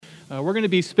We're going to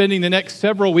be spending the next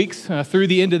several weeks through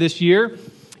the end of this year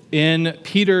in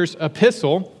Peter's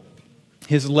epistle,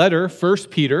 his letter, 1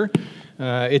 Peter.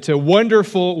 It's a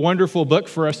wonderful, wonderful book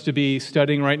for us to be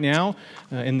studying right now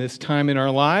in this time in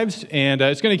our lives. And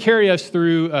it's going to carry us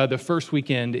through the first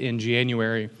weekend in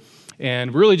January.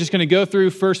 And we're really just going to go through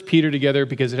 1 Peter together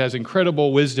because it has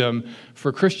incredible wisdom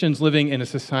for Christians living in a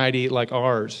society like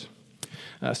ours.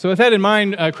 So with that in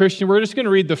mind, Christian, we're just going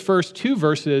to read the first two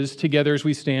verses together as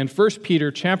we stand. 1 Peter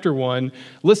chapter 1.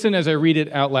 Listen as I read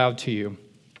it out loud to you.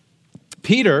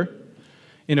 Peter,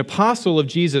 an apostle of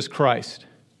Jesus Christ,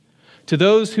 to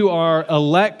those who are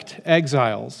elect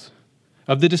exiles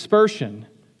of the dispersion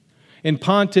in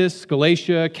Pontus,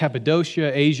 Galatia,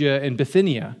 Cappadocia, Asia, and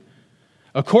Bithynia,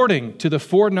 according to the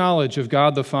foreknowledge of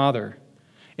God the Father,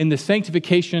 in the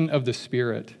sanctification of the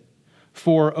Spirit,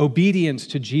 for obedience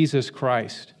to Jesus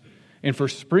Christ, and for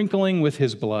sprinkling with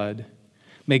his blood,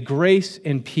 may grace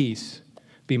and peace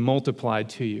be multiplied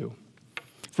to you.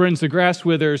 Friends, the grass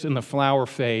withers and the flower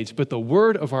fades, but the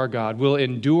word of our God will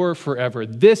endure forever.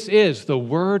 This is the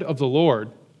word of the Lord.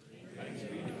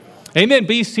 Amen.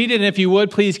 Be seated, and if you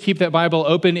would, please keep that Bible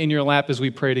open in your lap as we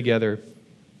pray together.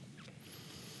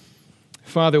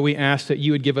 Father, we ask that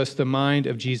you would give us the mind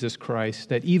of Jesus Christ,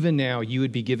 that even now you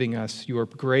would be giving us your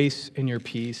grace and your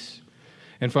peace.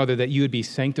 And Father, that you would be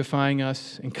sanctifying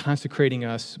us and consecrating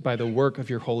us by the work of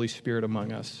your Holy Spirit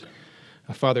among us.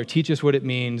 Father, teach us what it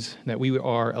means that we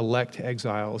are elect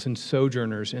exiles and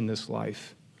sojourners in this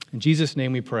life. In Jesus'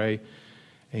 name we pray,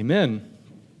 amen.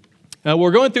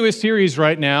 We're going through a series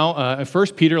right now, 1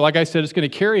 Peter. Like I said, it's going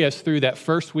to carry us through that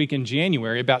first week in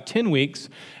January, about 10 weeks.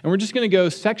 And we're just going to go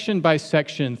section by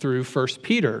section through 1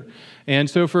 Peter. And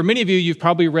so for many of you, you've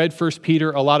probably read 1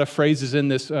 Peter. A lot of phrases in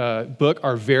this book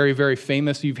are very, very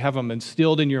famous. You have them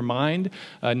instilled in your mind.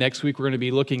 Next week, we're going to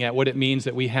be looking at what it means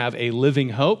that we have a living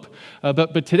hope.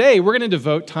 But today, we're going to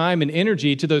devote time and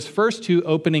energy to those first two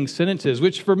opening sentences,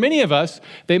 which for many of us,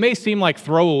 they may seem like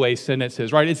throwaway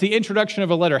sentences, right? It's the introduction of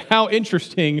a letter. How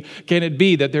interesting can it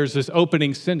be that there's this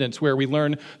opening sentence where we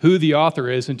learn who the author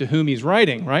is and to whom he's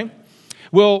writing, right?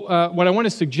 Well, what I want to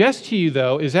suggest to you,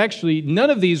 though, is actually none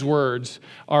of these words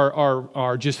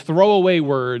are just throwaway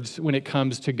words when it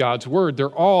comes to God's word. They're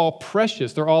all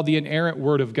precious. They're all the inerrant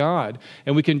word of God.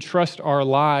 And we can trust our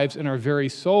lives and our very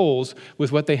souls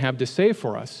with what they have to say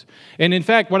for us. And in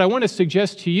fact, what I want to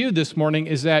suggest to you this morning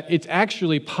is that it's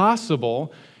actually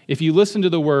possible, if you listen to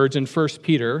the words in 1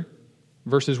 Peter,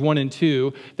 verses 1 and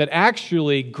 2, that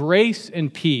actually grace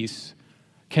and peace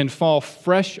can fall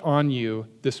fresh on you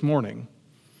this morning.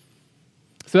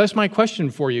 So that's my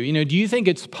question for you. Do you think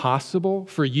it's possible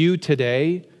for you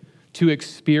today to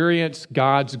experience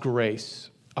God's grace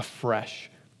afresh?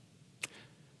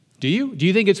 Do you? Do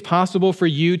you think it's possible for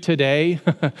you today,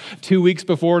 2 weeks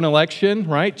before an election,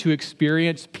 right, to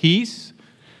experience peace?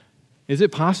 Is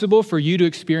it possible for you to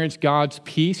experience God's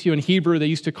peace? In Hebrew, they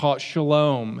used to call it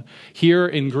shalom. Here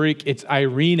in Greek, it's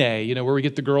Irene, where we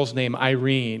get the girl's name,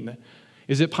 Irene.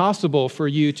 Is it possible for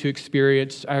you to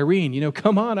experience Irene?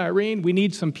 Come on, Irene, we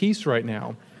need some peace right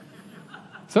now.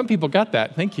 Some people got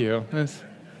that. Thank you.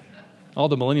 All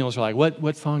the millennials are like,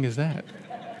 what song is that?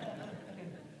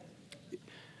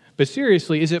 But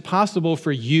seriously, is it possible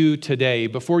for you today,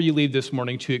 before you leave this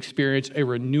morning, to experience a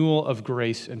renewal of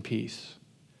grace and peace?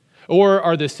 Or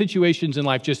are the situations in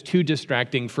life just too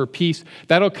distracting for peace?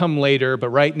 That'll come later, but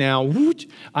right now,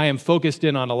 I am focused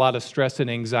in on a lot of stress and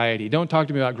anxiety. Don't talk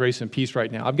to me about grace and peace right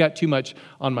now. I've got too much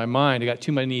on my mind. I got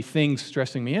too many things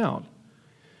stressing me out.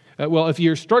 Well, if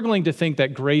you're struggling to think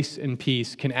that grace and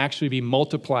peace can actually be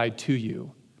multiplied to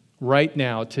you right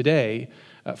now, today,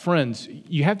 friends,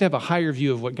 you have to have a higher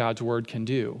view of what God's word can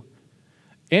do.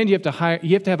 And you have to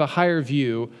have a higher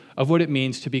view of what it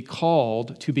means to be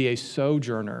called to be a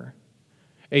sojourner,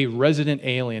 a resident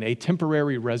alien, a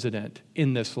temporary resident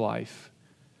in this life.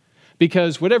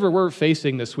 Because whatever we're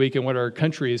facing this week and what our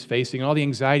country is facing, all the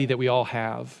anxiety that we all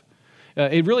have,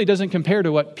 it really doesn't compare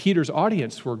to what Peter's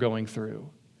audience were going through.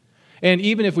 And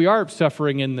even if we are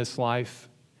suffering in this life,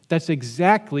 that's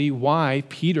exactly why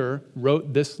Peter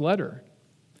wrote this letter.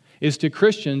 Is to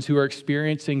Christians who are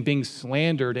experiencing being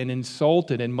slandered and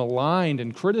insulted and maligned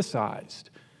and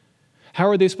criticized. How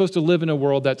are they supposed to live in a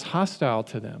world that's hostile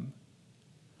to them?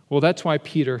 Well, that's why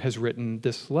Peter has written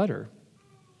this letter.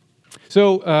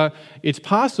 So it's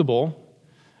possible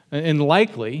and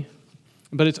likely,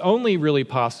 but it's only really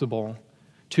possible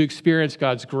to experience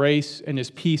God's grace and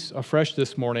his peace afresh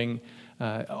this morning.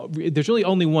 There's really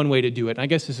only one way to do it. And I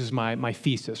guess this is my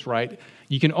thesis, right?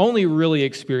 You can only really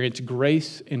experience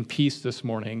grace and peace this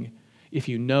morning if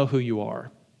you know who you are.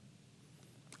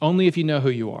 Only if you know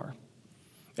who you are.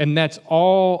 And that's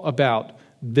all about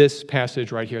this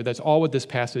passage right here. That's all what this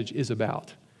passage is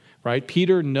about, right?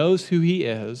 Peter knows who he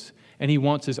is, and he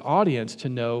wants his audience to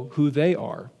know who they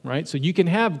are, right? So you can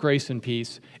have grace and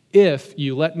peace if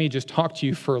you let me just talk to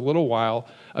you for a little while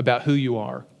about who you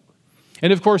are.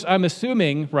 And of course, I'm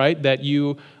assuming, right, that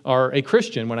you are a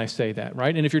Christian when I say that,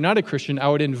 right? And if you're not a Christian, I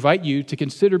would invite you to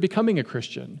consider becoming a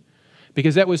Christian,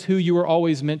 because that was who you were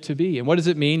always meant to be. And what does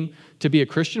it mean to be a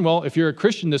Christian? Well, if you're a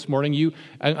Christian this morning, you,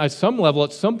 at some level,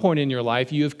 at some point in your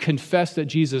life, you have confessed that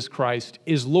Jesus Christ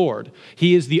is Lord.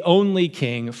 He is the only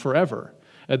King forever,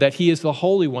 that he is the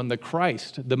Holy One, the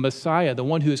Christ, the Messiah, the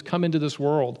one who has come into this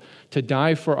world to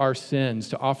die for our sins,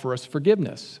 to offer us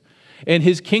forgiveness. And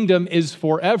his kingdom is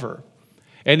forever.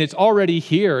 And it's already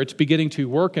here. It's beginning to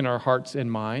work in our hearts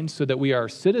and minds so that we are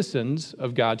citizens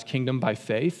of God's kingdom by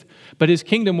faith. But his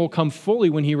kingdom will come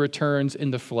fully when he returns in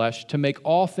the flesh to make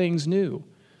all things new.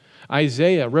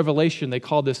 Isaiah, Revelation, they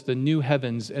call this the new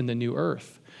heavens and the new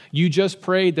earth. You just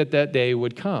prayed that that day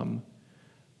would come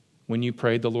when you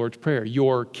prayed the Lord's Prayer,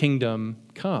 your kingdom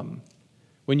come.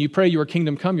 When you pray your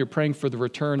kingdom come, you're praying for the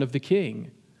return of the King,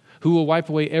 who will wipe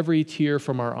away every tear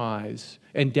from our eyes,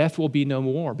 and death will be no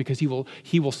more, because he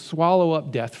will swallow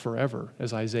up death forever,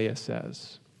 as Isaiah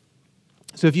says.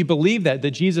 So if you believe that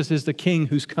Jesus is the King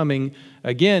who's coming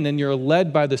again, and you're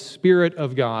led by the Spirit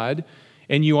of God,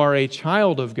 and you are a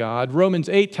child of God, Romans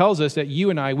 8 tells us that you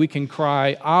and I, we can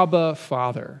cry, Abba,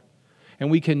 Father, and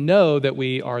we can know that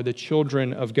we are the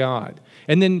children of God.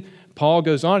 And then Paul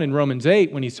goes on in Romans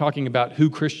 8 when he's talking about who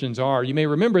Christians are. You may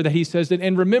remember that he says that,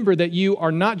 and remember that you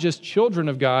are not just children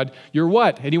of God, you're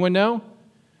what? Anyone know?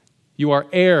 You are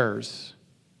heirs.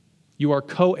 You are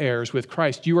co-heirs with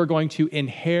Christ. You are going to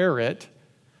inherit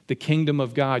the kingdom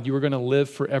of God. You are going to live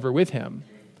forever with him.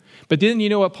 But then you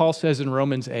know what Paul says in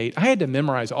Romans 8? I had to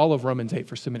memorize all of Romans 8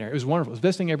 for seminary. It was wonderful. It was the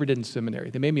best thing I ever did in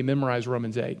seminary. They made me memorize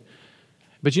Romans 8.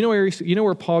 But you know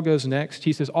where Paul goes next?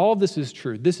 He says, all of this is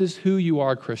true. This is who you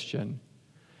are, Christian.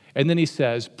 And then he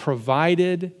says,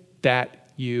 provided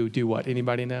that you do what?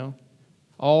 Anybody know?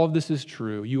 All of this is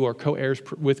true. You are co-heirs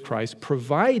with Christ,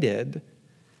 provided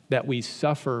that we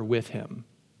suffer with him.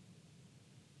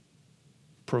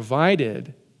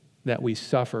 Provided that we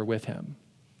suffer with him.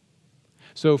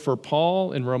 So for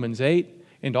Paul in Romans 8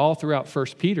 and all throughout 1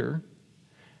 Peter,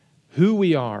 who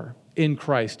we are in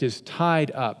Christ is tied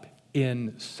up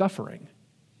in suffering.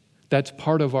 That's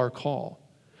part of our call,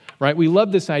 right? We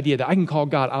love this idea that I can call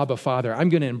God Abba Father. I'm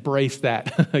going to embrace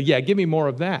that. Yeah, give me more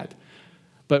of that.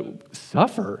 But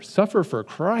suffer for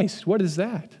Christ. What is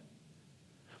that?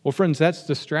 Well, friends, that's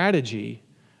the strategy.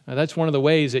 That's one of the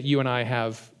ways that you and I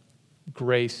have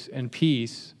grace and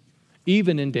peace,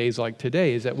 even in days like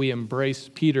today, is that we embrace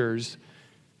Peter's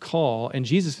call and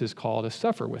Jesus' call to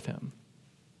suffer with him.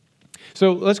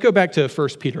 So let's go back to 1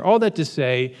 Peter. All that to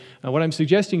say, what I'm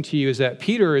suggesting to you is that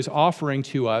Peter is offering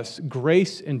to us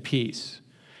grace and peace.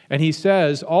 And he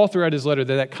says all throughout his letter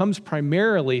that comes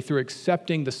primarily through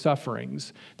accepting the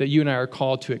sufferings that you and I are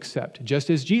called to accept. Just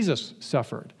as Jesus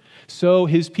suffered, so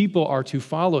his people are to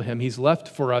follow him. He's left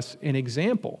for us an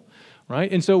example,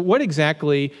 right? And so what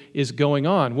exactly is going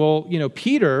on? Well,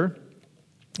 Peter,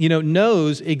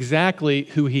 knows exactly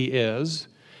who he is.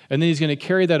 And then he's going to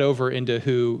carry that over into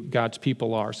who God's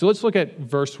people are. So let's look at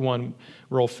verse 1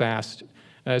 real fast.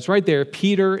 It's right there,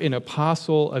 Peter, an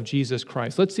apostle of Jesus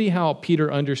Christ. Let's see how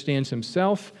Peter understands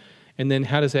himself, and then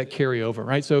how does that carry over,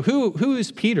 right? So who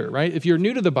is Peter, right? If you're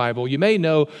new to the Bible, you may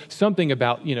know something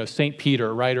about, St.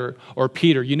 Peter, right? Or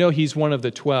Peter. You know he's one of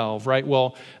the 12, right?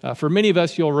 Well, for many of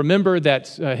us, you'll remember that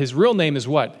his real name is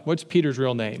what? What's Peter's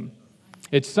real name?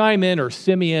 It's Simon or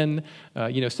Simeon.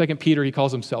 2 Peter, he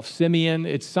calls himself Simeon.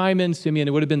 It's Simon, Simeon.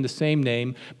 It would have been the same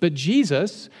name. But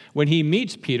Jesus, when he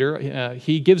meets Peter,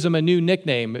 he gives him a new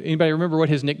nickname. Anybody remember what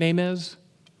his nickname is?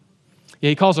 Yeah,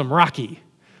 he calls him Rocky,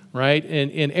 right?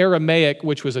 In Aramaic,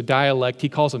 which was a dialect, he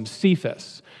calls him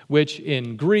Cephas, which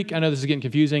in Greek, I know this is getting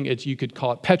confusing, you could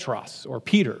call it Petros or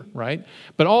Peter, right?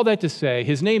 But all that to say,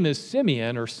 his name is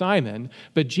Simeon or Simon,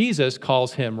 but Jesus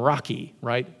calls him Rocky,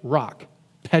 right? Rock.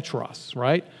 Petros,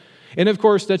 right? And of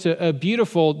course, that's a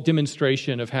beautiful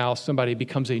demonstration of how somebody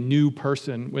becomes a new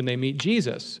person when they meet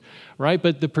Jesus, right?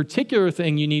 But the particular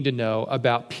thing you need to know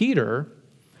about Peter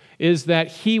is that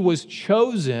he was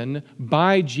chosen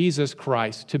by Jesus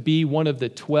Christ to be one of the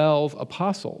 12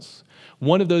 apostles,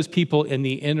 one of those people in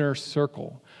the inner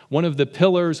circle, one of the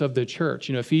pillars of the church.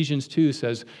 Ephesians 2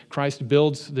 says Christ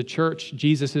builds the church.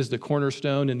 Jesus is the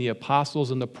cornerstone, and the apostles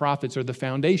and the prophets are the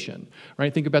foundation,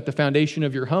 right? Think about the foundation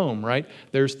of your home, right?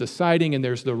 There's the siding and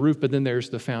there's the roof, but then there's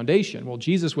the foundation. Well,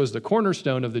 Jesus was the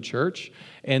cornerstone of the church,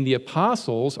 and the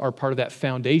apostles are part of that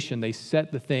foundation. They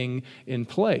set the thing in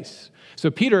place. So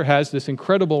Peter has this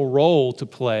incredible role to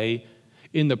play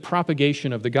in the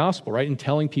propagation of the gospel, right? In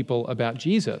telling people about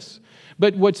Jesus.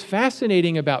 But what's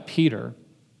fascinating about Peter,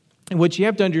 and what you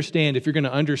have to understand if you're going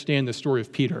to understand the story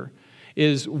of Peter,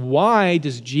 is why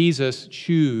does Jesus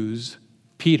choose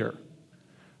Peter?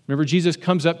 Remember, Jesus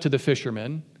comes up to the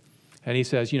fishermen, and he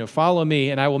says, follow me,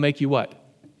 and I will make you what?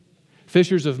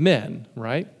 Fishers of men,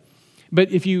 right?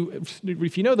 But if you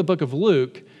know the book of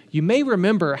Luke, you may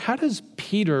remember, how does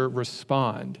Peter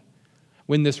respond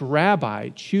when this rabbi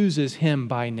chooses him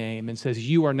by name and says,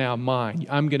 you are now mine,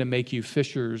 I'm going to make you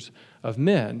fishers of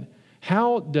men?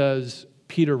 How does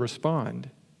Peter respond?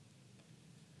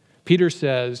 Peter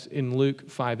says in Luke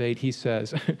 5:8, he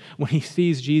says, when he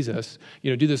sees Jesus,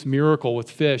 do this miracle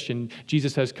with fish, and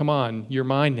Jesus says, come on, you're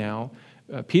mine now.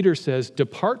 Peter says,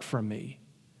 depart from me,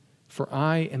 for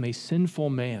I am a sinful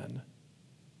man,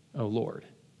 O Lord.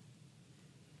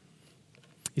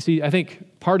 You see, I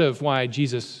think part of why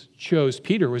Jesus chose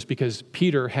Peter was because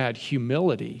Peter had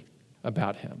humility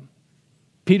about him.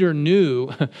 Peter knew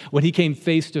when he came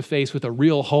face to face with a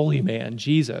real holy man,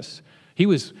 Jesus,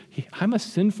 I'm a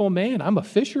sinful man. I'm a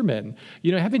fisherman.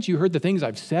 Haven't you heard the things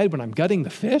I've said when I'm gutting the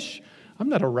fish? I'm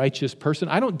not a righteous person.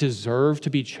 I don't deserve to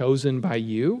be chosen by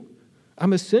you.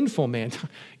 I'm a sinful man.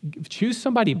 Choose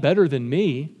somebody better than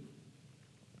me.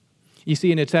 You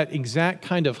see, and it's that exact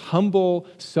kind of humble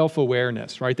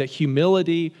self-awareness, right? That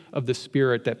humility of the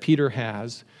Spirit that Peter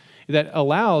has that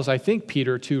allows, I think,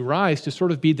 Peter to rise to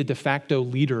sort of be the de facto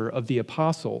leader of the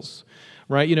apostles,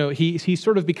 right? He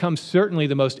sort of becomes certainly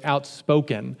the most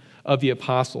outspoken of the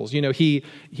apostles. He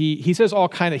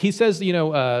says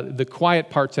the quiet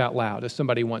parts out loud, as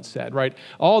somebody once said, right?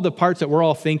 All the parts that we're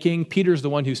all thinking, Peter's the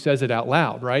one who says it out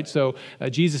loud, right? So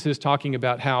Jesus is talking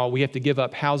about how we have to give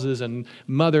up houses and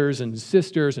mothers and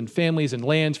sisters and families and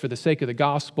lands for the sake of the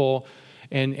gospel.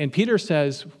 And Peter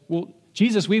says, well,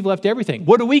 Jesus, we've left everything.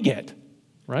 What do we get,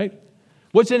 right?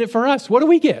 What's in it for us? What do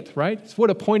we get, right? What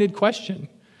a pointed question.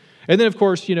 And then, of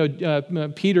course,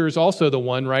 Peter is also the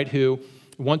one, right, who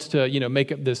wants to,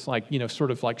 make up this sort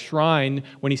of shrine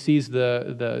when he sees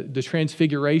the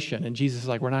transfiguration. And Jesus is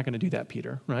like, we're not going to do that,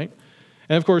 Peter, right?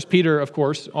 And of course, Peter,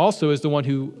 also is the one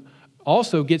who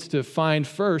also gets to find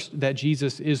first that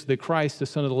Jesus is the Christ, the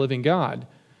Son of the living God.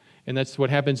 And that's what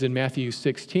happens in Matthew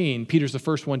 16. Peter's the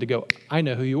first one to go, I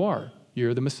know who you are.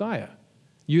 You're the Messiah.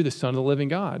 You're the Son of the living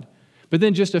God. But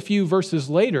then just a few verses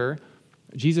later,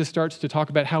 Jesus starts to talk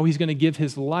about how he's going to give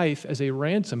his life as a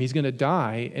ransom. He's going to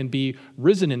die and be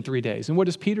risen in 3 days. And what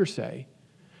does Peter say?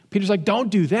 Peter's like, don't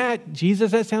do that,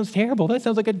 Jesus. That sounds terrible. That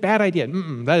sounds like a bad idea.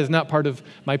 That is not part of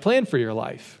my plan for your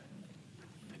life.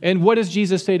 And what does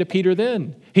Jesus say to Peter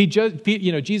then?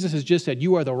 Jesus has just said,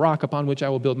 you are the rock upon which I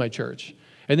will build my church.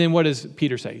 And then what does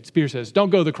Peter say? Peter says, don't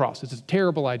go to the cross. It's a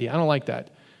terrible idea. I don't like that.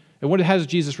 And how does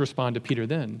Jesus respond to Peter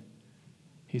then?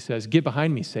 He says, get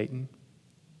behind me, Satan.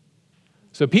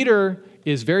 So Peter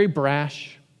is very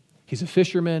brash. He's a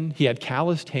fisherman. He had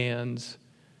calloused hands.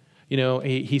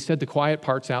 He said the quiet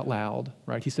parts out loud,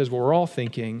 right? He says what we're all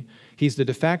thinking. He's the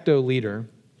de facto leader.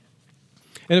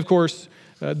 And of course,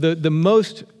 the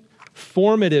most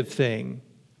formative thing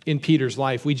in Peter's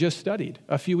life we just studied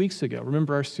a few weeks ago.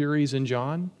 Remember our series in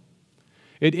John?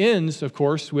 It ends, of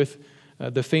course, with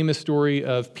the famous story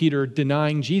of Peter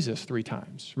denying Jesus 3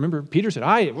 times. Remember, Peter said,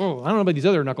 I don't know about these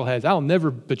other knuckleheads. I'll never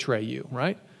betray you,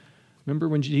 right? Remember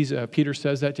when Peter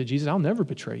says that to Jesus? I'll never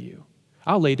betray you.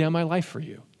 I'll lay down my life for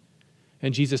you.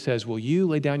 And Jesus says, will you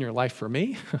lay down your life for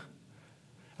me?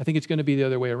 I think it's going to be the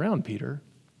other way around, Peter.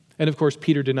 And of course,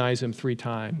 Peter denies him 3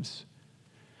 times.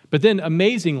 But then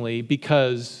amazingly,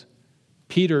 because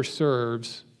Peter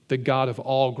serves the God of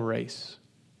all grace,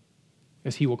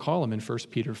 as he will call him in 1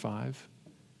 Peter 5,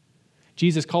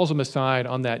 Jesus calls him aside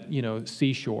on that,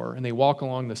 seashore, and they walk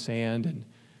along the sand,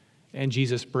 and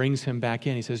Jesus brings him back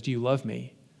in. He says, do you love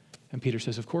me? And Peter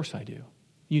says, of course I do.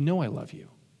 You know I love you.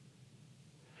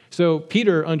 So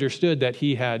Peter understood that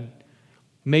he had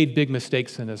made big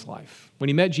mistakes in his life. When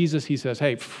he met Jesus, he says,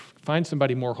 hey, find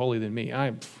somebody more holy than me.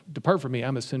 Depart from me,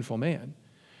 I'm a sinful man.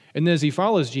 And then as he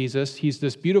follows Jesus, he's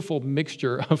this beautiful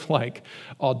mixture of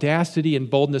audacity and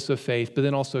boldness of faith, but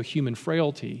then also human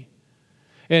frailty.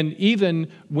 And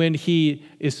even when he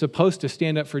is supposed to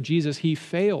stand up for Jesus, he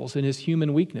fails in his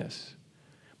human weakness.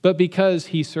 But because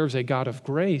he serves a God of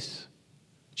grace,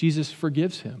 Jesus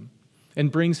forgives him.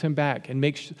 and brings him back and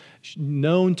makes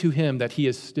known to him that he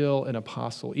is still an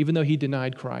apostle. Even though he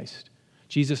denied Christ,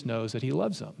 Jesus knows that he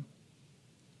loves him.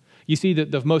 You see,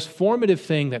 that the most formative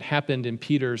thing that happened in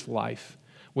Peter's life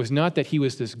was not that he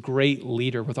was this great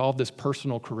leader with all this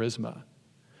personal charisma.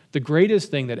 The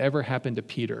greatest thing that ever happened to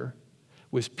Peter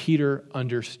was Peter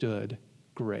understood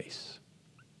grace.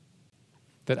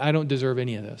 That I don't deserve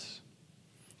any of this.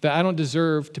 That I don't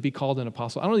deserve to be called an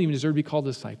apostle. I don't even deserve to be called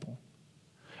a disciple.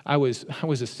 I was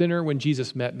a sinner when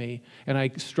Jesus met me, and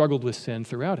I struggled with sin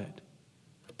throughout it.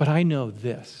 But I know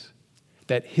this,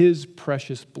 that his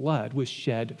precious blood was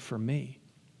shed for me,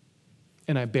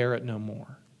 and I bear it no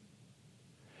more.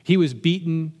 He was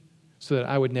beaten so that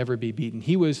I would never be beaten.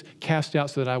 He was cast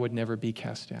out so that I would never be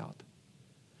cast out.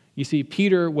 You see,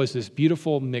 Peter was this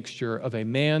beautiful mixture of a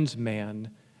man's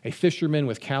man, a fisherman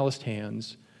with calloused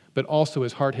hands, but also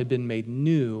his heart had been made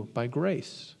new by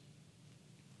grace.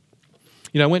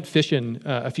 You know, I went fishing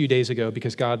a few days ago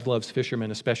because God loves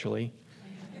fishermen especially.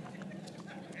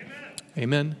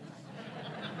 Amen.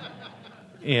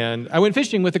 And I went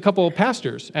fishing with a couple of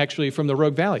pastors, actually, from the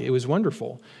Rogue Valley. It was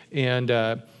wonderful. And,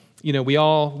 we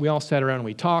all sat around and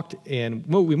we talked, and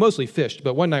we mostly fished.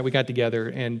 But one night we got together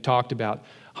and talked about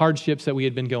hardships that we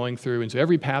had been going through. And so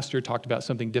every pastor talked about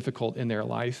something difficult in their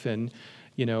life. And,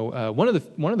 one of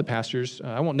the pastors,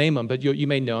 I won't name him, but you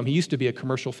may know him. He used to be a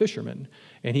commercial fisherman,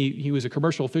 and he was a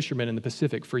commercial fisherman in the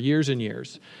Pacific for years and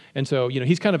years. And so,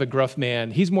 he's kind of a gruff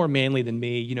man. He's more manly than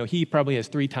me. He probably has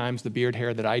 3 times the beard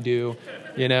hair that I do,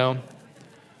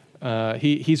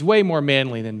 He's way more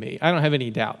manly than me. I don't have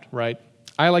any doubt, right?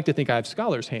 I like to think I have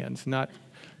scholar's hands, not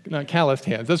calloused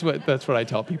hands. That's what I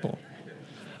tell people.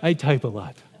 I type a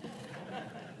lot.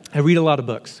 I read a lot of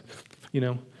books,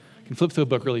 can flip through a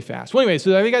book really fast. Well, anyway,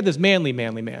 so I got this manly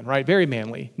man, right? Very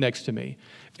manly next to me.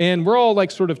 And we're all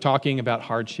like sort of talking about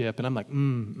hardship. And I'm like,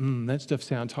 that stuff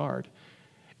sounds hard.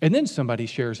 And then somebody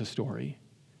shares a story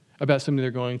about something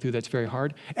they're going through that's very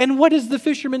hard. And what does the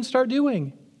fisherman start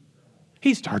doing?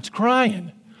 He starts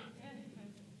crying.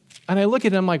 And I look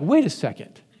at him, I'm like, wait a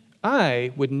second.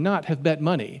 I would not have bet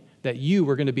money that you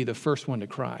were going to be the first one to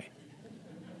cry.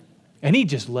 And he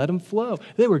just let them flow.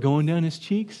 They were going down his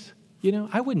cheeks.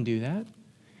 I wouldn't do that.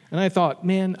 And I thought,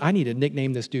 man, I need to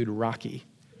nickname this dude Rocky,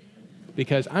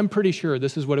 because I'm pretty sure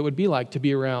this is what it would be like to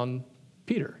be around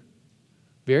Peter.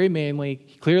 Very manly,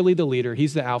 clearly the leader.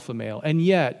 He's the alpha male. And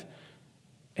yet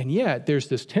there's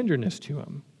this tenderness to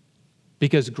him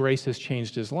because grace has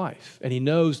changed his life, and he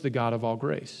knows the God of all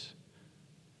grace.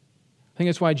 I think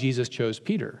that's why Jesus chose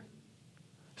Peter.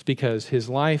 It's because his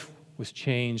life was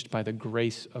changed by the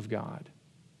grace of God.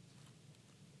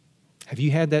 Have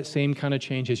you had that same kind of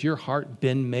change? Has your heart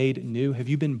been made new? Have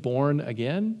you been born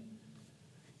again?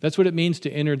 That's what it means to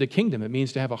enter the kingdom. It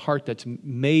means to have a heart that's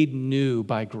made new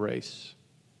by grace.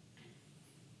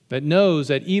 That knows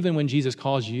that even when Jesus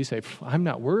calls you, you say, I'm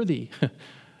not worthy.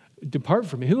 Depart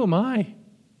from me. Who am I?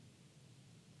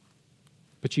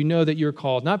 But you know that you're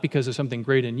called not because of something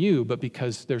great in you, but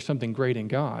because there's something great in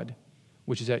God,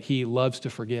 which is that he loves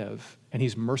to forgive, and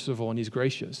he's merciful, and he's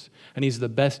gracious, and he's the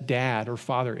best dad or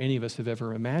father any of us have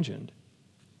ever imagined.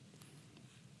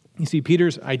 You see,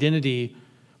 Peter's identity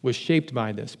was shaped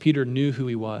by this. Peter knew who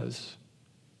he was.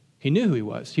 He knew who he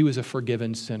was. He was a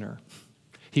forgiven sinner.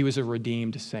 He was a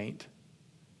redeemed saint.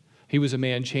 He was a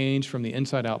man changed from the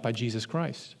inside out by Jesus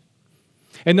Christ.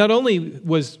 And not only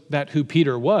was that who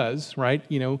Peter was, right?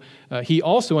 He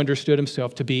also understood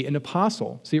himself to be an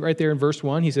apostle. See it right there in verse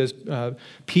 1? He says,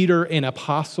 Peter, an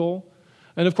apostle.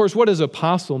 And of course, what does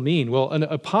apostle mean? Well, an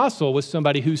apostle was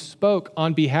somebody who spoke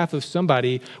on behalf of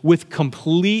somebody with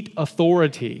complete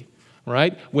authority,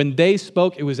 right? When they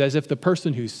spoke, it was as if the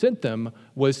person who sent them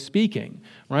was speaking,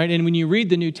 right? And when you read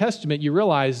the New Testament, you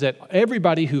realize that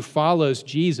everybody who follows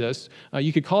Jesus,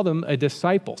 you could call them a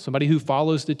disciple, somebody who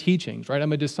follows the teachings, right?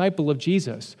 I'm a disciple of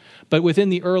Jesus. But within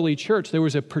the early church, there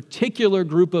was a particular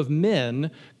group of men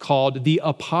called the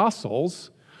apostles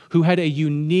who had a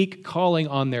unique calling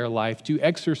on their life to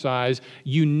exercise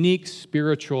unique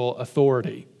spiritual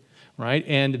authority. Right?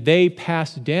 And they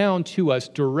pass down to us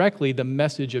directly the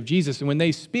message of Jesus. And when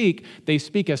they speak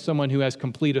as someone who has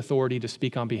complete authority to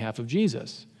speak on behalf of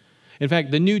Jesus. In fact,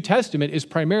 the New Testament is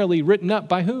primarily written up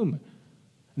by whom?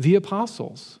 The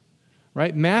apostles.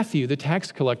 Right? Matthew, the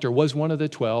tax collector, was one of the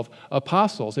 12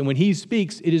 apostles. And when he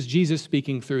speaks, it is Jesus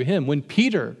speaking through him. When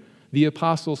Peter, the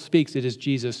apostle, speaks, it is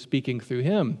Jesus speaking through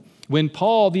him. When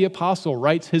Paul, the apostle,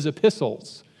 writes his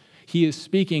epistles, he is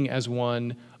speaking as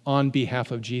one on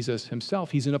behalf of Jesus himself.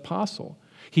 He's an apostle.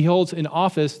 He holds an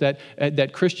office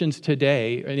that Christians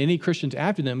today, and any Christians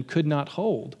after them, could not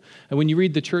hold. And when you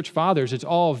read the church fathers, it's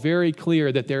all very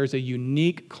clear that there is a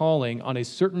unique calling on a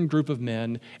certain group of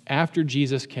men after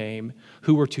Jesus came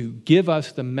who were to give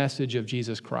us the message of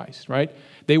Jesus Christ, right?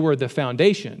 They were the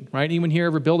foundation, right? Anyone here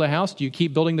ever build a house? Do you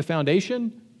keep building the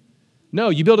foundation? No,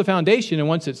 you build a foundation, and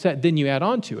once it's set, then you add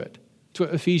on to it. That's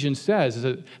what Ephesians says, is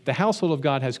that the household of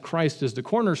God has Christ as the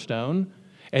cornerstone,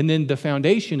 and then the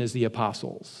foundation is the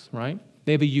apostles, right?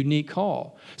 They have a unique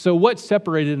call. So what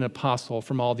separated an apostle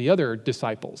from all the other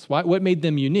disciples? What made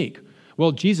them unique?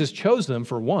 Well, Jesus chose them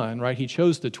for one, right? He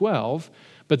chose the 12.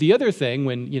 But the other thing,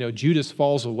 when Judas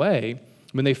falls away,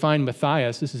 when they find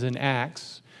Matthias, this is in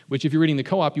Acts, which if you're reading the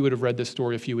co-op, you would have read this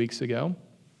story a few weeks ago.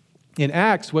 In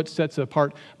Acts, what sets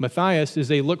apart Matthias is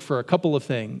they look for a couple of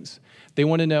things. They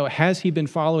want to know, has he been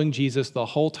following Jesus the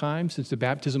whole time since the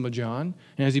baptism of John?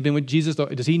 And has he been with Jesus?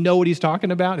 Does he know what he's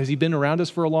talking about? Has he been around us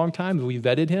for a long time? Have we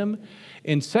vetted him?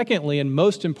 And secondly, and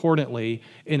most importantly,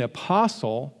 an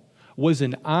apostle was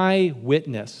an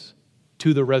eyewitness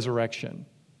to the resurrection.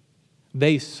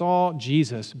 They saw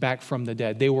Jesus back from the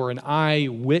dead. They were an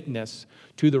eyewitness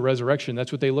to the resurrection.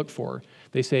 That's what they look for.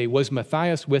 They say, was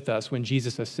Matthias with us when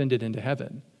Jesus ascended into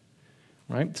heaven?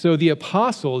 Right? So the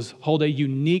apostles hold a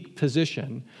unique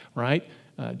position, right?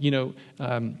 Anyway,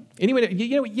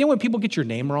 when people get your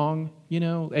name wrong,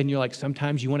 and you're like,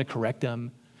 sometimes you want to correct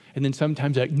them, and then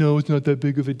sometimes like, no, it's not that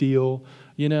big of a deal,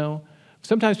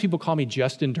 Sometimes people call me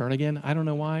Justin Durnigan. I don't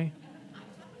know why.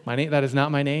 That is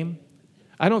not my name.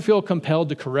 I don't feel compelled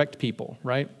to correct people,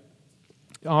 right?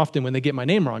 Often when they get my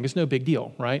name wrong, it's no big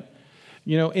deal, right?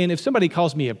 And if somebody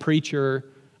calls me a preacher,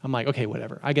 I'm like, okay,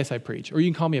 whatever. I guess I preach. Or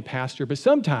you can call me a pastor, but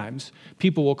sometimes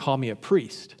people will call me a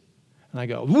priest. And I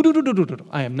go,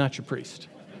 I am not your priest.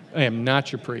 I am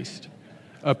not your priest.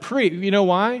 You know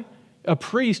why? A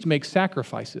priest makes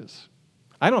sacrifices.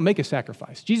 I don't make a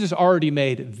sacrifice. Jesus already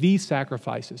made the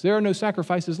sacrifices. There are no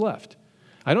sacrifices left.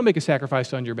 I don't make a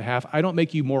sacrifice on your behalf. I don't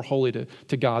make you more holy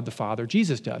to God the Father.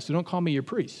 Jesus does. So don't call me your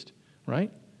priest,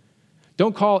 right?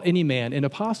 Don't call any man an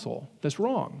apostle. That's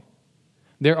wrong.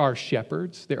 There are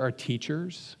shepherds. There are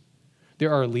teachers.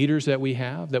 There are leaders that we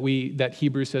have that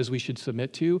Hebrews says we should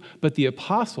submit to. But the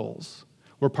apostles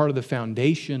were part of the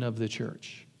foundation of the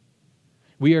church.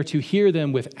 We are to hear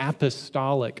them with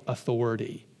apostolic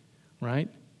authority, right?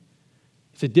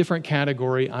 It's a different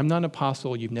category. I'm not an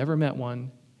apostle. You've never met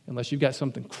one, unless you've got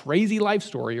something crazy life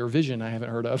story or vision I haven't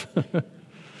heard of.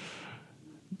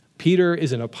 Peter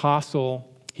is an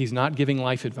apostle. He's not giving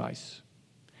life advice.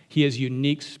 He has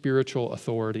unique spiritual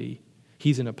authority.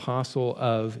 He's an apostle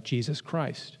of Jesus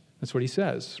Christ. That's what he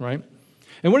says, right?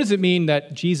 And what does it mean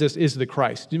that Jesus is the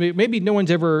Christ? Maybe no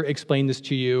one's ever explained this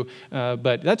to you,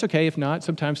 but that's okay if not.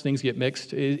 Sometimes things get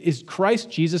mixed. Is Christ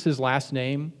Jesus' last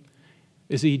name?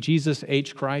 Is he Jesus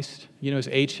H. Christ? Is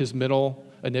H his middle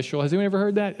initial? Has anyone ever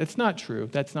heard that? It's not true.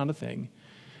 That's not a thing.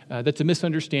 That's a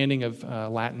misunderstanding of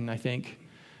Latin, I think.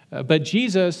 But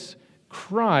Jesus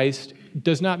Christ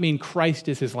does not mean Christ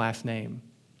is his last name.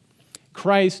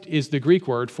 Christ is the Greek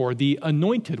word for the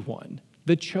anointed one,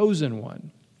 the chosen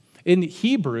one. In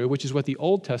Hebrew, which is what the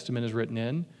Old Testament is written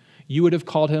in, you would have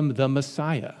called him the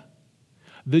Messiah,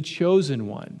 the chosen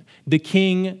one, the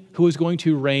king who is going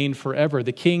to reign forever,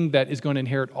 the king that is going to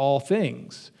inherit all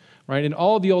things, right? And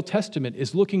all of the Old Testament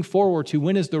is looking forward to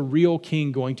when is the real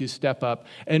king going to step up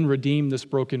and redeem this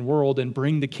broken world and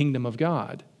bring the kingdom of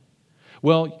God.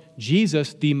 Well,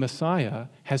 Jesus, the Messiah,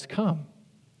 has come.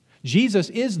 Jesus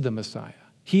is the Messiah.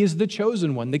 He is the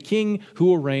chosen one, the king who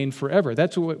will reign forever.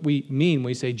 That's what we mean when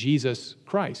we say Jesus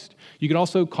Christ. You could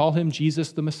also call him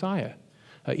Jesus the Messiah.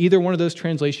 Either one of those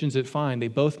translations is fine. They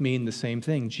both mean the same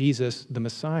thing, Jesus the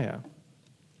Messiah.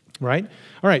 Right?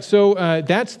 All right, so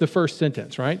that's the first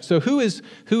sentence, right? So who is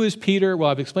Peter?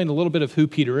 Well, I've explained a little bit of who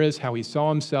Peter is, how he saw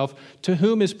himself. To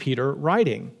whom is Peter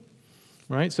writing?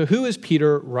 Right? So who is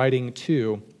Peter writing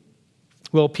to?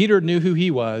 Well, Peter knew who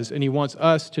he was, and he wants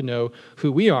us to know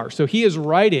who we are. So he is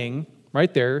writing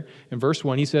right there in verse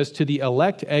 1. He says, to the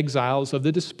elect exiles of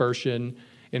the dispersion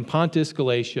in Pontus,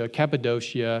 Galatia,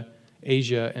 Cappadocia,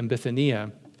 Asia, and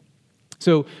Bithynia.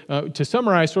 So to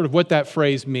summarize sort of what that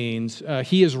phrase means,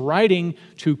 he is writing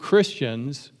to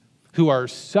Christians who are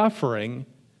suffering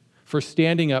for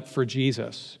standing up for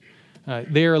Jesus.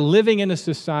 They are living in a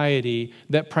society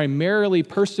that primarily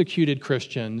persecuted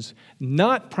Christians,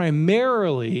 not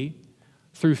primarily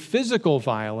through physical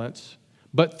violence,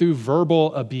 but through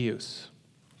verbal abuse.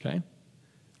 Okay?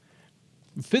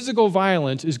 Physical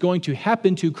violence is going to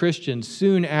happen to Christians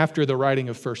soon after the writing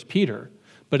of 1 Peter.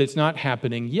 but it's not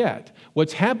happening yet.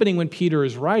 What's happening when Peter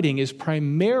is writing is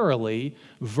primarily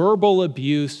verbal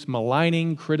abuse,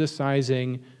 maligning,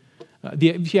 criticizing.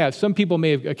 Some people may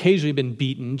have occasionally been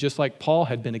beaten, just like Paul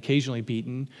had been occasionally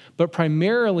beaten, but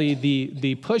primarily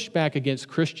the pushback against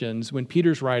Christians when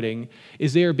Peter's writing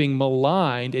is they are being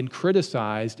maligned and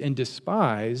criticized and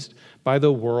despised by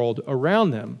the world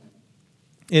around them.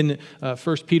 In 1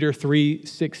 Peter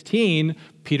 3:16,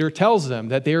 Peter tells them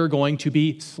that they are going to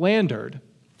be slandered.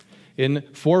 In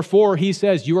 4:4, he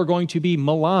says, you are going to be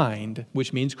maligned,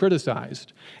 which means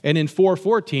criticized. And in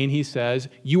 4:14, he says,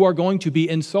 you are going to be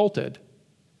insulted.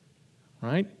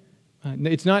 Right?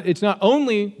 It's not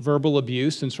only verbal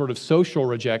abuse and sort of social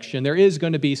rejection. There is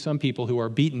going to be some people who are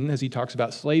beaten, as he talks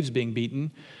about slaves being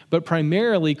beaten. But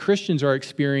primarily, Christians are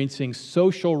experiencing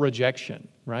social rejection,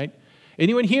 right?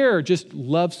 Anyone here just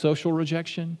love social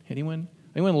rejection? Anyone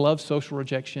love social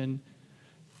rejection?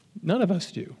 None of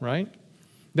us do, right?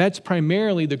 That's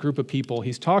primarily the group of people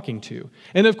he's talking to.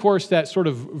 And of course, that sort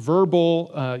of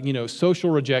verbal, social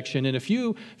rejection in a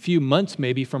few months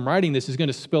maybe from writing this is going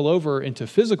to spill over into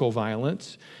physical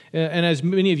violence. And as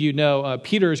many of you know,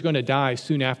 Peter is going to die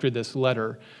soon after this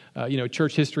letter.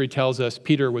 Church history tells us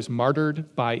Peter was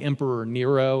martyred by Emperor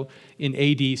Nero in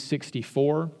AD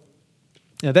 64.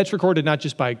 Now, that's recorded not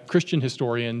just by Christian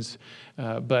historians,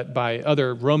 but by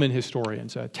other Roman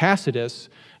historians. Tacitus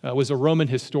was a Roman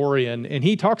historian, and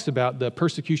he talks about the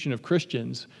persecution of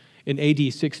Christians in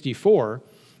AD 64.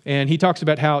 And he talks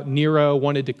about how Nero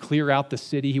wanted to clear out the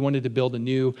city. He wanted to build a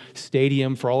new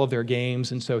stadium for all of their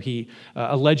games. And so he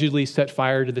allegedly set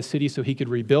fire to the city so he could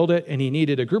rebuild it. And he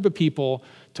needed a group of people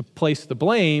to place the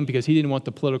blame because he didn't want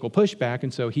the political pushback.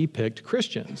 And so he picked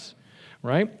Christians.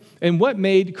 Right? And what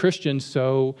made Christians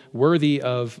so worthy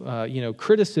of,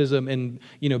 criticism and,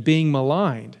 being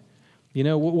maligned?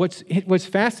 What's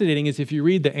fascinating is if you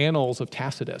read the annals of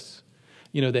Tacitus,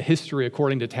 the history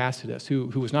according to Tacitus, who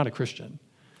was not a Christian,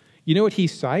 you know what he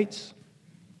cites?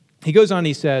 He goes on,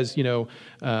 he says,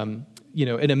 an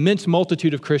immense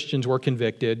multitude of Christians were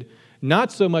convicted,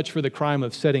 not so much for the crime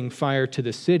of setting fire to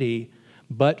the city,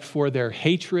 but for their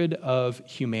hatred of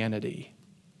humanity.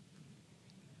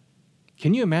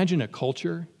 Can you imagine a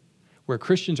culture where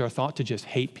Christians are thought to just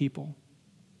hate people?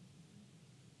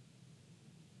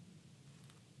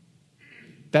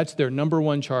 That's their number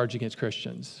one charge against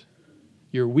Christians.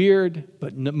 You're weird,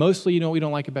 but mostly, what we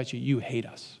don't like about you? You hate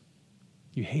us.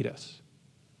 You hate us.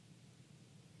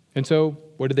 And so,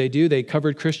 what do? They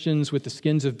covered Christians with the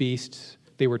skins of beasts.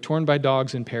 They were torn by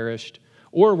dogs and perished,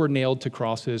 or were nailed to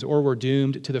crosses, or were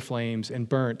doomed to the flames and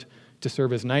burnt to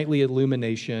serve as nightly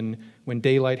illumination when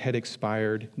daylight had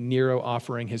expired, Nero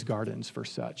offering his gardens for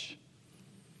such.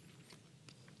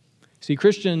 See,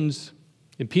 Christians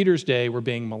in Peter's day were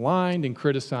being maligned and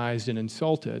criticized and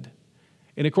insulted.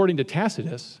 And according to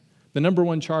Tacitus, the number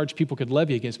one charge people could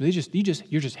levy against them,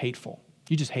 you're just hateful.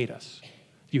 You just hate us.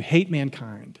 You hate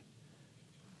mankind.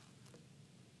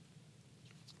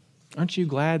 Aren't you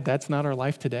glad that's not our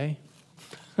life today?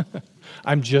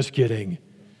 I'm just kidding.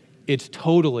 It's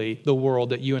totally the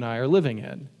world that you and I are living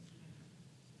in.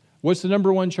 What's the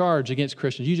number one charge against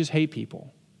Christians? You just hate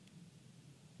people.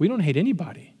 We don't hate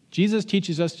anybody. Jesus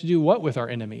teaches us to do what with our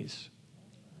enemies?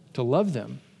 To love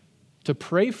them, to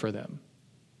pray for them.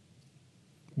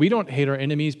 We don't hate our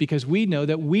enemies because we know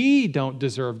that we don't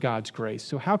deserve God's grace.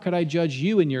 So how could I judge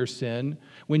you in your sin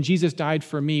when Jesus died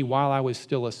for me while I was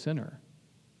still a sinner?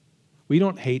 We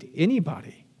don't hate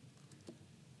anybody.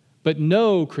 But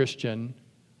know, Christian,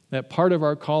 that part of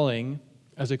our calling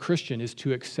as a Christian is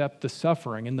to accept the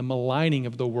suffering and the maligning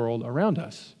of the world around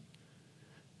us.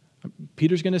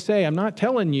 Peter's going to say, I'm not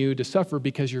telling you to suffer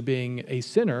because you're being a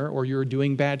sinner or you're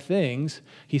doing bad things.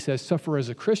 He says, suffer as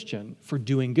a Christian for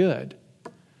doing good.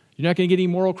 You're not going to get any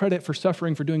moral credit for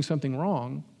suffering for doing something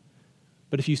wrong.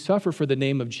 But if you suffer for the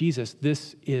name of Jesus,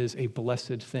 this is a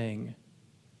blessed thing.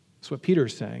 That's what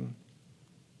Peter's saying.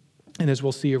 And as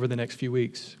we'll see over the next few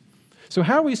weeks. So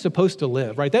how are we supposed to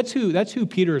live, right? That's who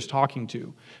Peter is talking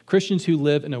to. Christians who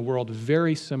live in a world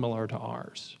very similar to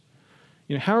ours.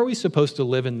 How are we supposed to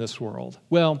live in this world?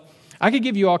 Well, I could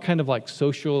give you all kind of like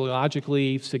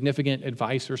sociologically significant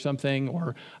advice or something,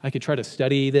 or I could try to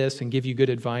study this and give you good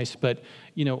advice. But,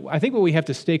 I think what we have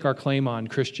to stake our claim on,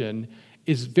 Christian,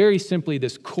 is very simply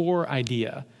this core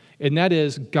idea, and that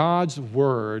is God's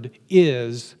word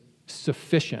is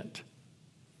sufficient.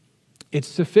 It's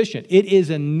sufficient. It is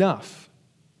enough.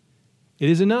 It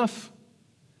is enough.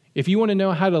 If you want to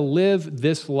know how to live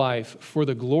this life for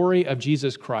the glory of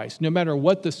Jesus Christ, no matter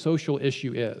what the social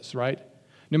issue is, right?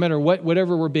 no matter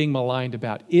whatever we're being maligned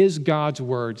about, is God's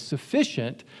word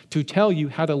sufficient to tell you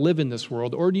how to live in this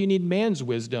world? Or do you need man's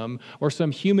wisdom or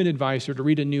some human advice or to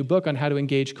read a new book on how to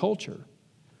engage culture?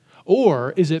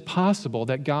 Or is it possible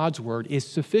that God's word is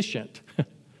sufficient?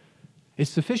 It's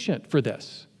sufficient for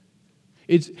this.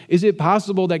 Is it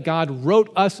possible that God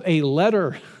wrote us a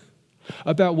letter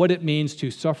about what it means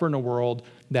to suffer in a world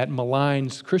that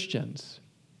maligns Christians?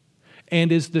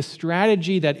 And is the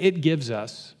strategy that it gives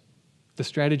us the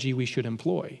strategy we should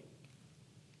employ?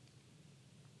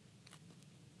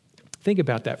 Think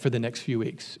about that for the next few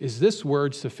weeks. Is this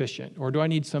word sufficient, or do I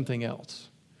need something else?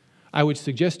 I would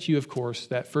suggest to you, of course,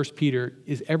 that 1 Peter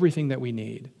is everything that we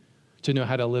need to know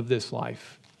how to live this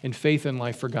life in faith and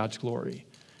life for God's glory.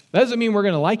 That doesn't mean we're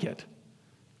going to like it.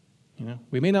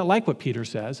 We may not like what Peter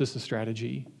says as the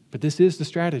strategy, but this is the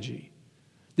strategy.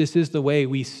 This is the way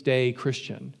we stay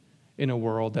Christian in a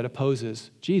world that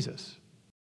opposes Jesus.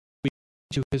 We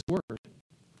to his word.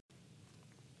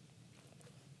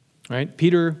 Right?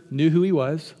 Peter knew who he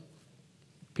was.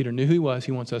 Peter knew who he was.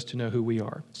 He wants us to know who we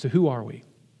are. So who are we?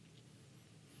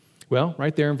 Well,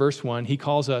 right there in verse 1, he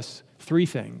calls us three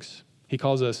things. He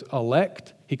calls us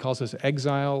elect, he calls us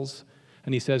exiles,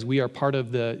 and he says we are part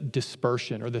of the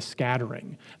dispersion or the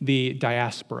scattering. The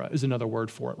diaspora is another word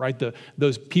for it, right?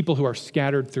 Those people who are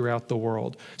scattered throughout the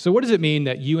world. So what does it mean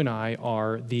that you and I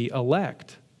are the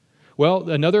elect? Well,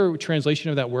 another translation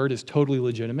of that word is totally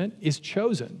legitimate, is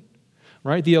chosen.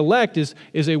 Right? The elect is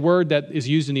a word that is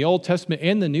used in the Old Testament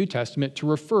and the New Testament to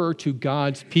refer to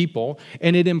God's people,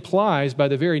 and it implies by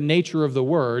the very nature of the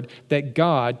word that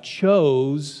God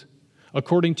chose,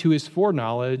 according to his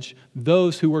foreknowledge,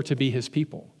 those who were to be his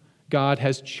people. God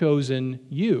has chosen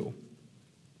you.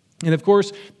 And of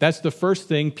course, that's the first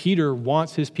thing Peter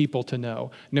wants his people to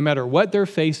know. No matter what they're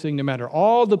facing, no matter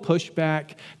all the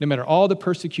pushback, no matter all the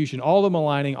persecution, all the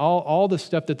maligning, all the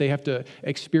stuff that they have to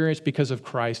experience because of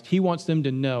Christ, he wants them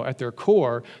to know at their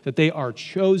core that they are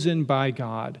chosen by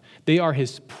God. They are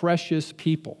his precious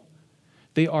people.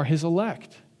 They are his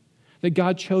elect. That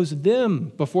God chose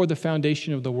them before the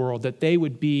foundation of the world, that they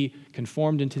would be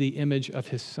conformed into the image of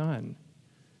his Son.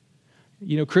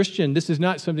 Christian, this is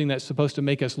not something that's supposed to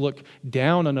make us look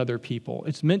down on other people.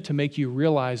 It's meant to make you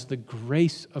realize the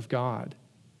grace of God,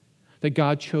 that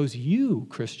God chose you,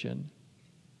 Christian,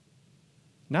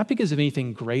 not because of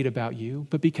anything great about you,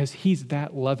 but because he's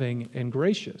that loving and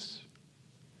gracious.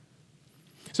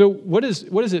 So what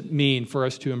does it mean for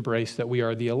us to embrace that we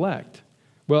are the elect?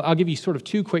 Well, I'll give you sort of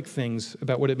two quick things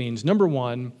about what it means. Number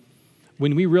one,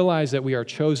 when we realize that we are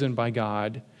chosen by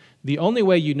God, the only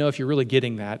way you know if you're really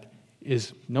getting that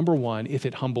is, number one, if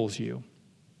it humbles you.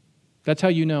 That's how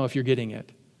you know if you're getting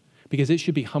it, because it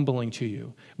should be humbling to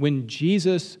you. When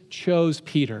Jesus chose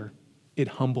Peter, it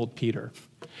humbled Peter.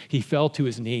 He fell to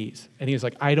his knees, and he was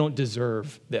like, I don't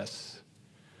deserve this.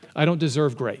 I don't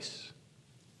deserve grace,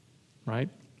 right?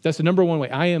 That's the number one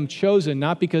way. I am chosen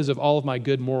not because of all of my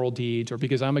good moral deeds or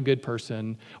because I'm a good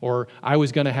person or I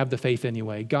was going to have the faith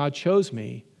anyway. God chose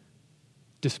me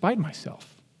despite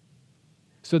myself,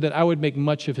 so that I would make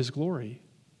much of his glory.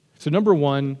 So number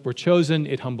one, we're chosen,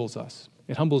 it humbles us.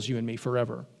 It humbles you and me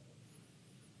forever,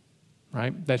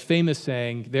 right? That famous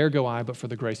saying, there go I, but for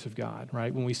the grace of God,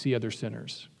 right? When we see other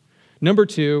sinners. Number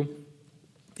two,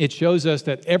 it shows us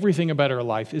that everything about our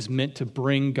life is meant to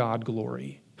bring God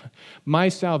glory. My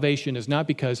salvation is not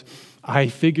because I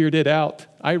figured it out.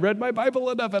 I read my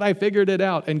Bible enough and I figured it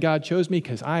out and God chose me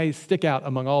because I stick out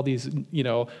among all these,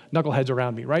 knuckleheads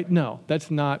around me, right? No,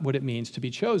 that's not what it means to be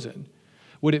chosen.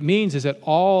 What it means is that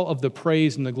all of the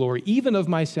praise and the glory, even of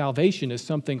my salvation, is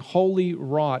something wholly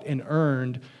wrought and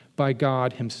earned by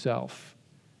God himself.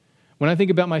 When I think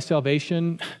about my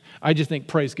salvation, I just think,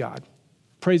 praise God.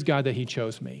 Praise God that he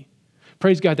chose me.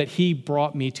 Praise God that he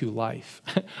brought me to life.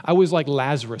 I was like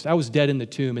Lazarus. I was dead in the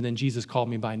tomb, and then Jesus called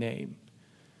me by name.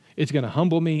 It's going to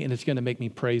humble me, and it's going to make me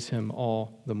praise him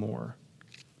all the more.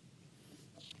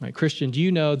 Right, Christian, do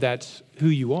you know that's who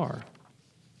you are?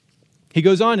 He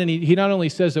goes on, and he not only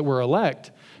says that we're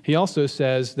elect, he also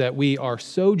says that we are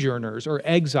sojourners or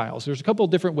exiles. There's a couple of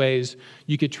different ways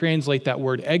you could translate that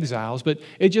word exiles, but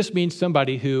it just means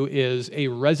somebody who is a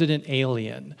resident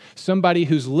alien, somebody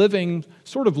who's living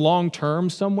sort of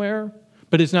long-term somewhere,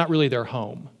 but it's not really their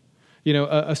home.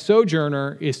 A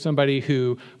sojourner is somebody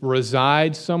who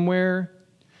resides somewhere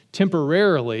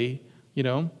temporarily,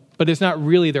 but it's not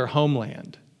really their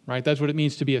homeland. Right? That's what it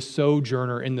means to be a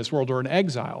sojourner in this world, or an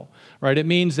exile, right? It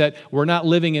means that we're not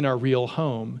living in our real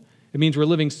home. It means we're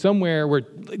living somewhere where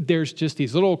there's just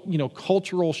these little,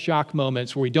 cultural shock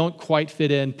moments where we don't quite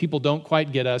fit in. People don't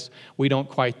quite get us. We don't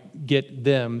quite get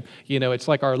them. It's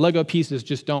like our Lego pieces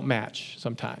just don't match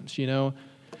sometimes,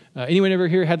 Anyone ever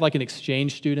here had like an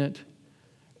exchange student?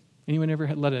 Anyone ever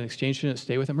had let an exchange student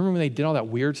stay with them? Remember when they did all that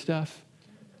weird stuff?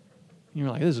 You were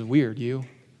like, this is weird, you.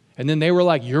 And then they were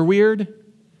like, you're weird?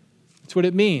 That's what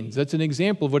it means. That's an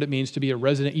example of what it means to be a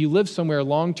resident. You live somewhere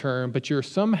long term, but you're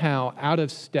somehow out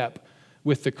of step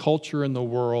with the culture and the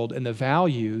world and the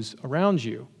values around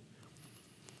you.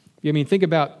 Think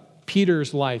about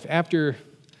Peter's life. After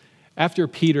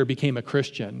Peter became a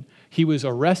Christian, he was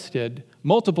arrested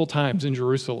multiple times in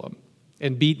Jerusalem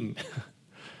and beaten.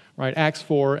 Right? Acts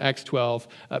 4, Acts 12.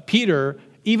 Peter,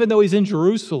 even though he's in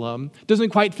Jerusalem, doesn't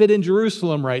quite fit in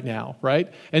Jerusalem right now,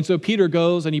 right? And so Peter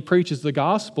goes and he preaches the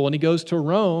gospel and he goes to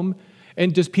Rome.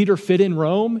 And does Peter fit in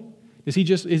Rome? Is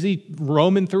he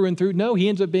Roman through and through? No, he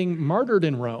ends up being martyred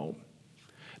in Rome.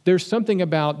 There's something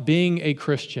about being a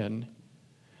Christian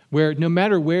where no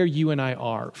matter where you and I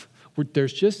are,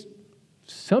 there's just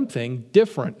something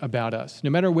different about us, no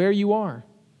matter where you are.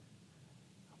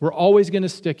 We're always going to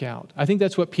stick out. I think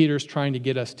that's what Peter's trying to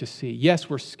get us to see. Yes,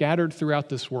 we're scattered throughout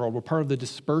this world. We're part of the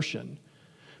dispersion.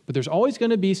 But there's always going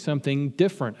to be something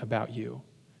different about you,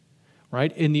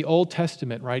 right? In the Old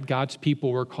Testament, right, God's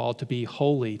people were called to be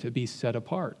holy, to be set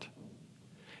apart.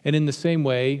 And in the same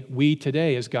way, we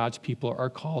today as God's people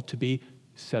are called to be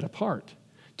set apart,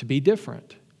 to be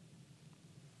different.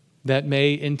 That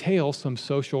may entail some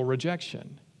social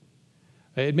rejection.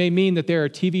 It may mean that there are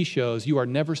TV shows you are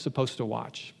never supposed to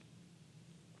watch.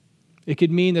 It could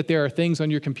mean that there are things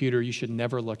on your computer you should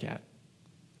never look at.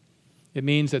 It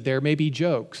means that there may be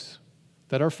jokes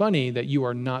that are funny that you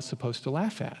are not supposed to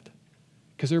laugh at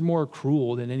because they're more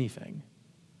cruel than anything.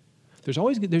 There's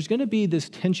going to be this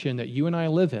tension that you and I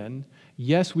live in.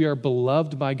 Yes, we are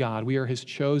beloved by God. We are His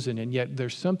chosen, and yet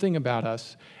there's something about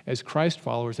us as Christ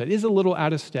followers that is a little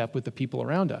out of step with the people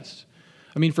around us.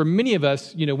 For many of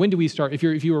us, when do we start? If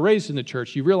you were raised in the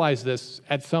church, you realize this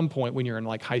at some point when you're in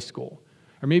like high school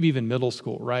or maybe even middle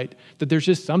school, right? That there's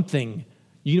just something,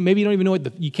 maybe you don't even know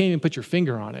you can't even put your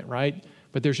finger on it, right?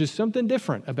 But there's just something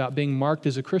different about being marked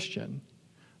as a Christian,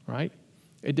 right?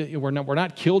 We're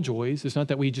not killjoys. It's not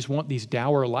that we just want these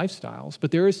dour lifestyles,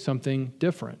 but there is something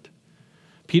different.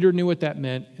 Peter knew what that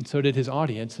meant, and so did his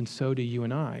audience, and so do you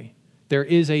and I. There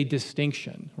is a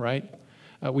distinction, right?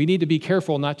 We need to be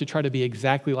careful not to try to be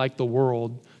exactly like the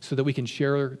world so that we can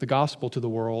share the gospel to the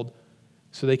world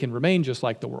so they can remain just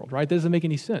like the world, right? That doesn't make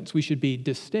any sense. We should be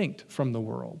distinct from the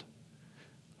world,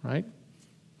 right?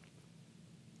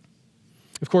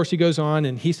 Of course, he goes on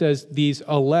and he says these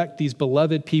elect, these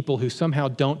beloved people who somehow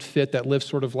don't fit, that live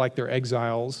sort of like they're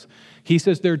exiles, he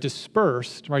says they're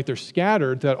dispersed, right? They're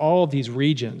scattered throughout all of these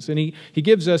regions. And he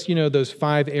gives us, those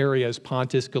 5 areas,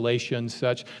 Pontus, Galatia, and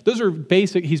such. Those are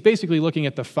he's basically looking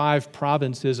at the 5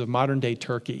 provinces of modern-day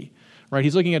Turkey, right?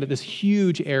 He's looking at this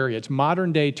huge area. It's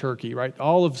modern-day Turkey, right?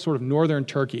 All of sort of northern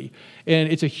Turkey.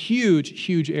 And it's a huge,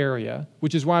 huge area,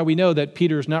 which is why we know that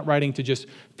Peter's not writing to just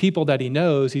people that he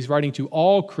knows. He's writing to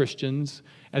all Christians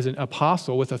as an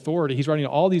apostle with authority. He's writing to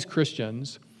all these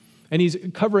Christians. And he's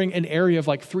covering an area of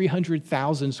like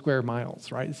 300,000 square miles,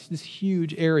 right? It's this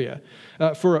huge area.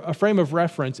 For a frame of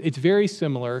reference, it's very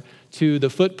similar to the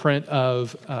footprint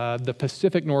of the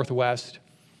Pacific Northwest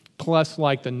plus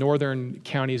like the northern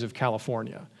counties of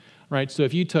California, right? So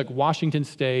if you took Washington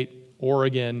State,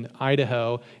 Oregon,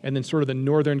 Idaho, and then sort of the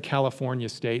northern California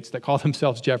states that call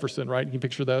themselves Jefferson, right? You can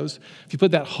picture those. If you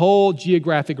put that whole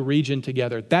geographic region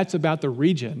together, that's about the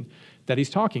region that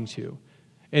he's talking to.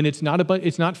 And it's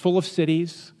not full of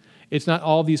cities. It's not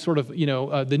all these sort of,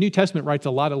 the New Testament writes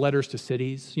a lot of letters to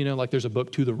cities, like there's a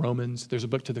book to the Romans, there's a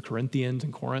book to the Corinthians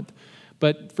and Corinth.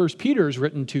 But First Peter is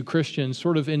written to Christians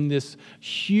sort of in this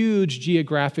huge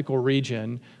geographical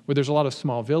region where there's a lot of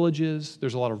small villages,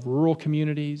 there's a lot of rural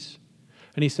communities.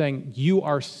 And he's saying, you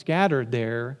are scattered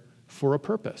there for a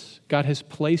purpose. God has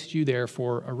placed you there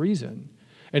for a reason.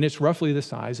 And it's roughly the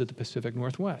size of the Pacific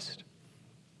Northwest.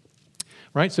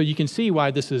 Right? So you can see why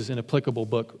this is an applicable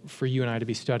book for you and I to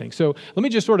be studying. So let me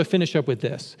just sort of finish up with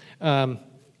this.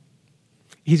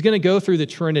 He's going to go through the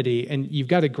Trinity, and you've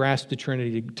got to grasp the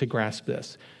Trinity to grasp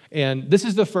this. And this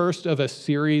is the first of a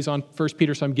series on 1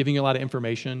 Peter, so I'm giving you a lot of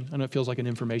information. I know it feels like an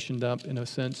information dump in a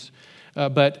sense.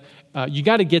 But you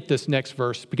got to get this next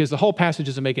verse because the whole passage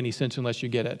doesn't make any sense unless you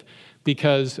get it.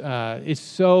 Because it's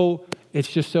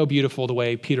just so beautiful the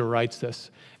way Peter writes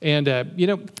this. And you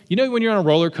know when you're on a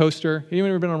roller coaster, anyone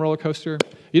ever been on a roller coaster?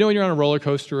 When you're on a roller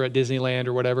coaster at Disneyland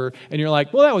or whatever, and you're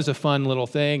like, well, that was a fun little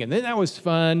thing, and then that was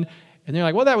fun. And they're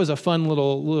like, well, that was a fun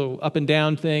little up and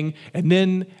down thing. And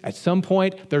then at some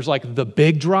point, there's like the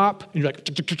big drop. And you're like,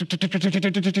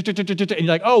 and you're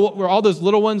like, oh, were all those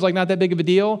little ones like not that big of a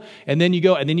deal? And then you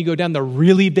go down the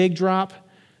really big drop.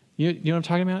 You know what I'm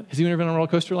talking about? Has anyone ever been on a roller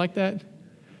coaster like that?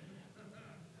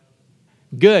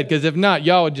 Good, because if not,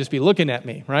 y'all would just be looking at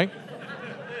me, right?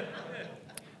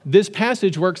 This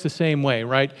passage works the same way,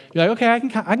 right? You're like, okay, I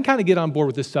can kind of get on board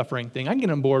with this suffering thing. I can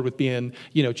get on board with being,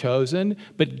 chosen,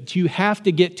 but you have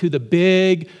to get to the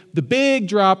big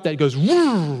drop that goes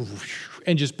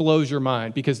and just blows your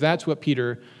mind, because that's what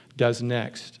Peter does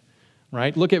next,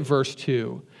 right? Look at verse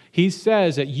 2. He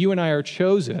says that you and I are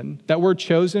chosen. That word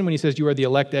chosen, when he says you are the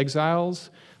elect exiles,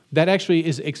 that actually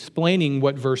is explaining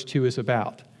what verse 2 is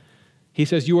about. He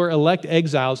says you are elect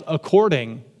exiles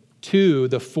according to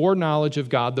the foreknowledge of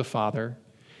God the Father,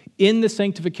 in the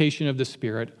sanctification of the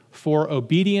Spirit, for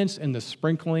obedience and the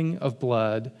sprinkling of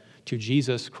blood to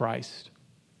Jesus Christ.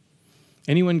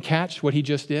 Anyone catch what he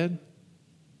just did?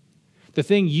 The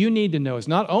thing you need to know is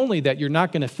not only that you're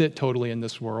not going to fit totally in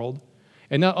this world,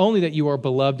 and not only that you are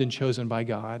beloved and chosen by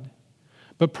God,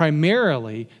 but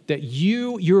primarily that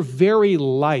your very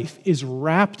life is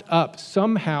wrapped up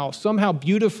somehow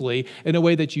beautifully in a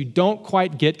way that you don't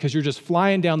quite get because you're just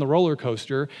flying down the roller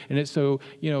coaster and it's so,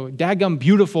 daggum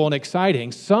beautiful and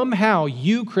exciting. Somehow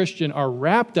you, Christian, are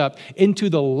wrapped up into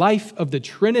the life of the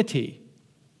Trinity.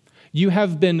 You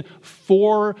have been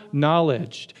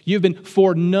foreknowledged. You've been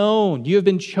foreknown. You have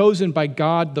been chosen by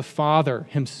God the Father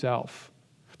himself.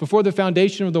 Before the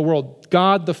foundation of the world,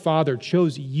 God the Father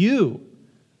chose you.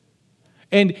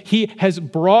 And he has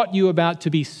brought you about to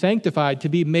be sanctified, to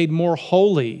be made more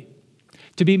holy,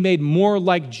 to be made more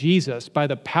like Jesus by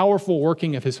the powerful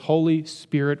working of his Holy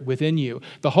Spirit within you.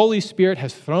 The Holy Spirit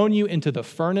has thrown you into the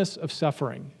furnace of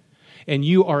suffering, and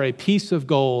you are a piece of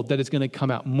gold that is going to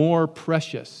come out more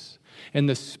precious. And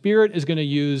the Spirit is going to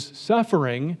use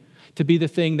suffering to be the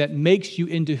thing that makes you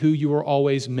into who you were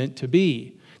always meant to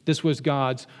be. This was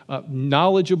God's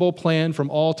knowledgeable plan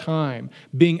from all time,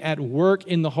 being at work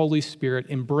in the Holy Spirit,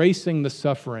 embracing the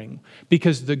suffering,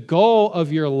 because the goal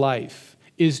of your life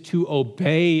is to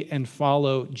obey and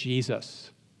follow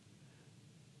Jesus.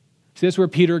 See, that's where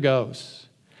Peter goes.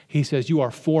 He says, you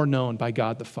are foreknown by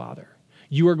God the Father.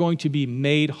 You are going to be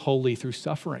made holy through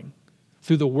suffering,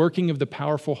 through the working of the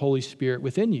powerful Holy Spirit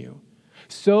within you,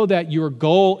 so that your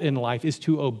goal in life is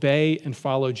to obey and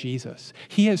follow Jesus.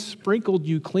 He has sprinkled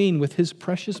you clean with his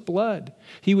precious blood.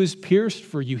 He was pierced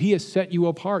for you. He has set you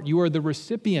apart. You are the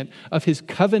recipient of his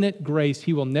covenant grace.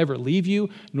 He will never leave you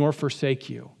nor forsake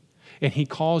you. And he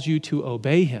calls you to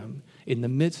obey him in the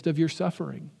midst of your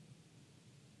suffering.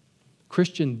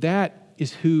 Christian, that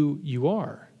is who you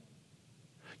are.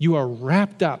 You are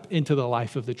wrapped up into the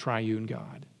life of the triune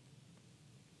God.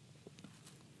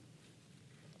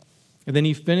 And then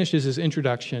he finishes his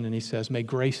introduction and he says, may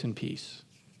grace and peace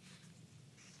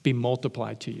be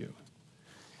multiplied to you.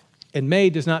 And may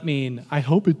does not mean, I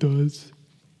hope it does.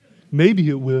 Maybe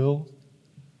it will.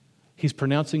 He's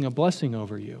pronouncing a blessing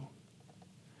over you.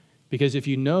 Because if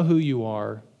you know who you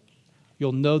are,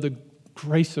 you'll know the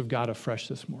grace of God afresh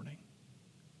this morning.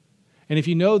 And if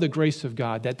you know the grace of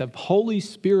God, that the Holy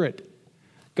Spirit,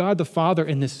 God the Father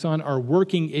and the Son are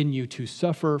working in you to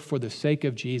suffer for the sake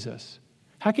of Jesus,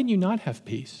 how can you not have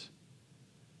peace?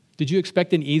 Did you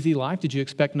expect an easy life? Did you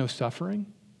expect no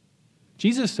suffering?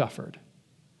 Jesus suffered.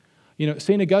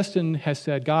 St. Augustine has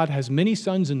said God has many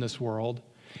sons in this world,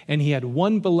 and he had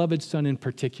one beloved son in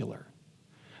particular,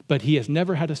 but he has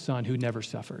never had a son who never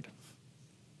suffered.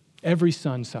 Every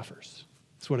son suffers.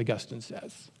 That's what Augustine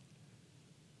says.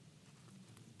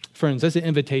 Friends, that's an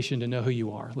invitation to know who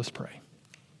you are. Let's pray.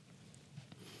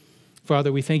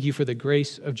 Father, we thank you for the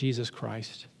grace of Jesus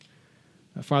Christ.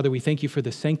 Father, we thank you for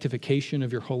the sanctification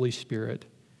of your Holy Spirit.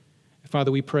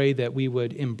 Father, we pray that we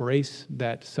would embrace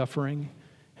that suffering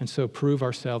and so prove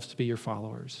ourselves to be your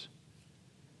followers.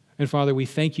 And Father, we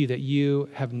thank you that you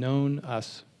have known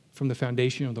us from the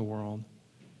foundation of the world.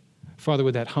 Father,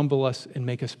 would that humble us and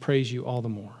make us praise you all the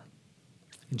more.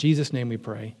 In Jesus' name we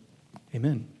pray.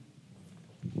 Amen.